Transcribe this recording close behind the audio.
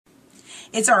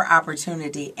It's our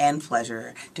opportunity and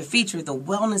pleasure to feature the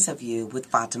wellness of you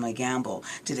with Faatimah Gamble.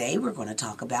 Today we're going to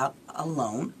talk about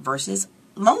alone versus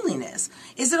loneliness.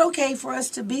 Is it okay for us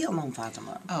to be alone,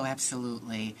 Faatimah? Oh,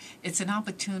 absolutely. It's an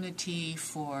opportunity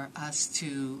for us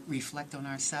to reflect on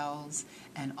ourselves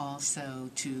and also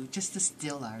to just to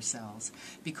still ourselves,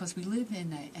 because we live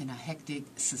in a hectic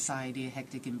society, a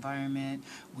hectic environment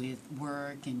with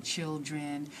work and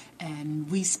children, and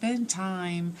we spend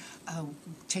time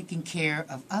taking care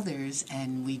of others,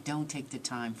 and we don't take the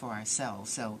time for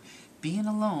ourselves. So being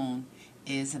alone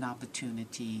is an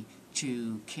opportunity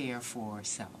to care for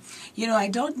self. You know, I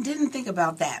didn't think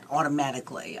about that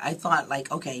automatically. I thought like,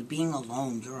 okay, being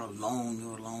alone, you're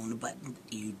alone, but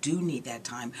you do need that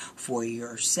time for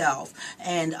yourself.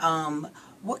 And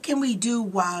what can we do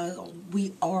while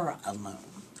we are alone?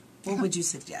 What would you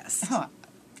suggest?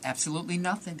 Absolutely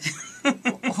nothing.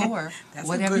 Or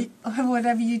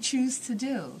whatever you choose to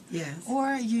do. Yes.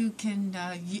 Or you can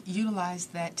utilize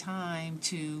that time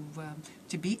to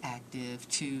be active.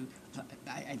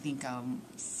 I think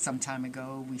some time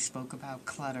ago we spoke about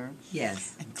clutter.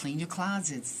 Yes. And clean your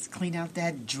closets. Clean out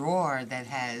that drawer that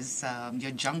has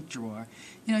your junk drawer.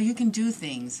 You know, you can do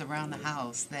things around the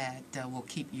house that will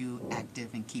keep you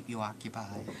active and keep you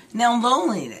occupied. Now,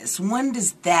 loneliness, when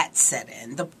does that set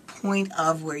in? The point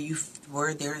of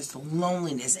where there's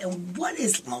loneliness. And what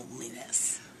is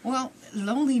loneliness? Well,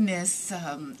 loneliness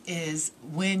is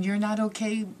when you're not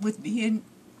okay with being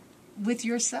with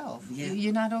yourself. Yeah.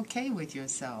 You're not okay with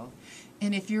yourself.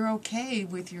 And if you're okay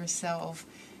with yourself,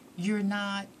 you're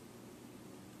not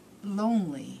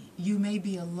lonely. You may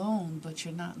be alone, but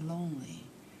you're not lonely.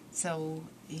 So,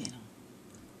 you know.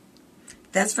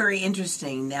 That's very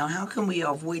interesting. Now, how can we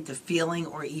avoid the feeling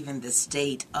or even the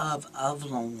state of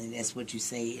loneliness? Would you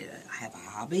say have a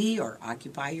hobby or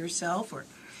occupy yourself? Or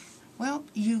Well,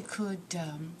 you could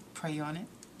pray on it.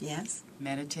 Yes.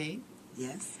 Meditate.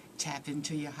 Yes. Tap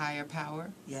into your higher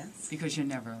power. Yes. Because you're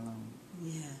never alone.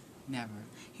 Yeah. Never.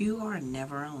 You are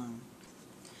never alone.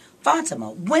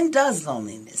 Faatimah, when does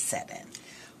loneliness set in?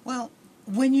 Well,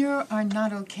 when you are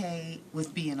not okay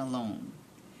with being alone,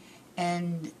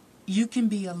 and you can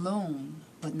be alone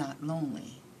but not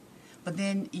lonely, but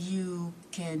then you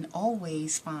can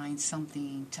always find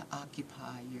something to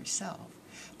occupy yourself.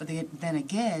 But then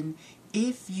again,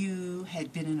 if you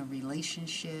had been in a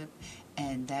relationship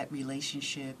and that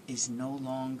relationship is no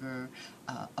longer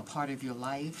a part of your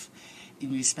life,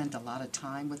 and you spent a lot of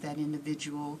time with that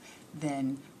individual,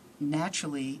 then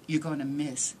naturally you're going to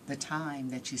miss the time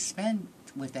that you spend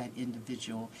with that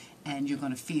individual, and you're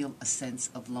going to feel a sense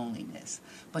of loneliness.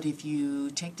 But if you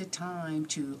take the time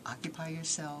to occupy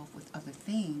yourself with other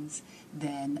things,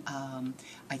 then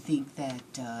I think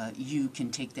that you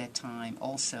can take that time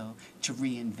also to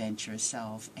reinvent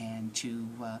yourself and to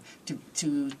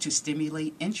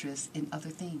stimulate interest in other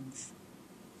things.